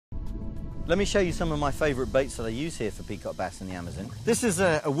Let me show you some of my favourite baits that I use here for peacock bass in the Amazon. This is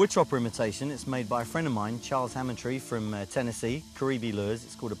a wood chopper imitation. It's made by a friend of mine, Charles Hammondtree from Tennessee, Caribe Lures.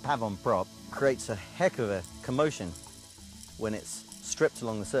 It's called a Pavon prop. Creates a heck of a commotion when it's stripped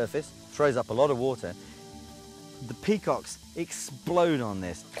along the surface, throws up a lot of water. The peacocks explode on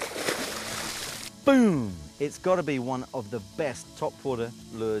this. Boom! It's got to be one of the best topwater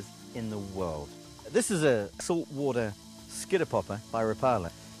lures in the world. This is a saltwater skidder popper by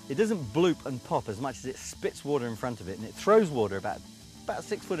Rapala. It doesn't bloop and pop as much as it spits water in front of it, and it throws water about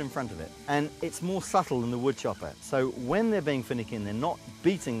 6 foot in front of it. And it's more subtle than the wood chopper. So when they're being finicky and they're not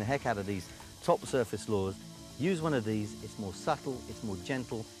beating the heck out of these top surface lures, use one of these. It's more subtle, it's more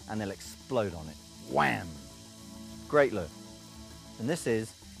gentle, and they'll explode on it. Wham! Great lure. And this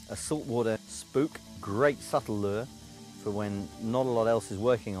is a saltwater spook, great subtle lure for when not a lot else is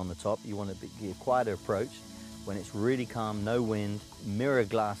working on the top. You want to be a quieter approach. When it's really calm, no wind, mirror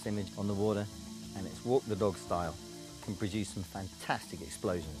glass image on the water, and it's walk the dog style, can produce some fantastic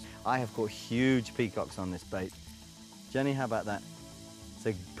explosions. I have caught huge peacocks on this bait. Jenny, how about that? It's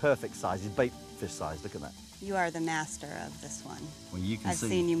a perfect size, it's bait fish size, look at that. You are the master of this one. Well, you can I've see.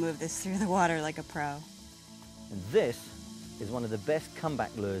 seen you move this through the water like a pro. And this is one of the best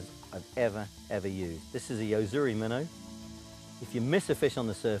comeback lures I've ever used. This is a Yozuri minnow. If you miss a fish on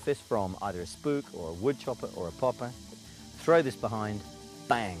the surface from either a spook or a wood chopper or a popper, throw this behind,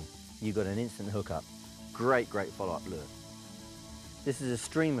 bang, you got an instant hookup. Great follow-up lure. This is a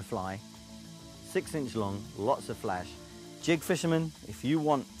streamer fly, 6-inch long, lots of flash. Jig fishermen, if you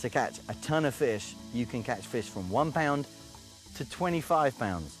want to catch a ton of fish, you can catch fish from 1 pound to 25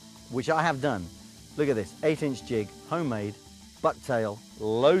 pounds, which I have done. Look at this, 8-inch jig, homemade, bucktail,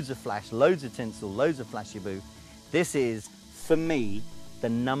 loads of flash, loads of tinsel, loads of flashy boo. This is, for me, the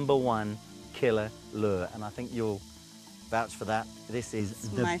 #1 killer lure, and I think you'll vouch for that. This is It's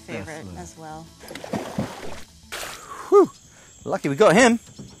the my best favorite lure. as well. Whew, lucky we got him.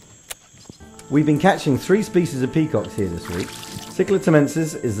 We've been catching 3 species of peacocks here this week. Cichla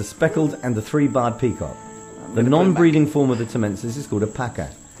tamensis is the speckled and the 3-barred peacock. The non-breeding form of the tamensis is called a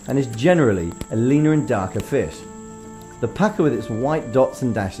paca, and is generally a leaner and darker fish. The paca with its white dots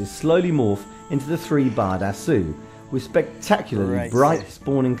and dashes slowly morph into the 3-barred asu, with spectacularly bright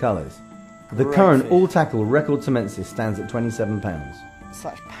spawning colours. The current all-tackle record tamensis stands at 27 pounds.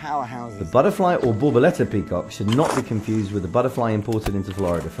 Such powerhouses. The butterfly or borboleta peacock should not be confused with the butterfly imported into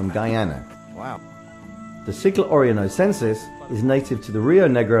Florida from Guyana. Wow. The Cichla orionocensis is native to the Rio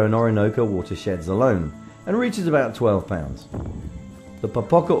Negro and Orinoco watersheds alone, and reaches about 12 pounds. The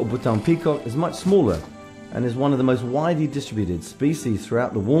papoca or bouton peacock is much smaller, and is one of the most widely distributed species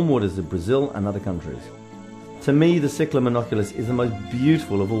throughout the warm waters of Brazil and other countries. To me, the Cichla monoculus is the most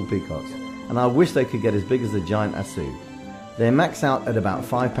beautiful of all peacocks, and I wish they could get as big as the giant asu. They max out at about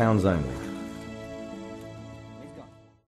 5 pounds only.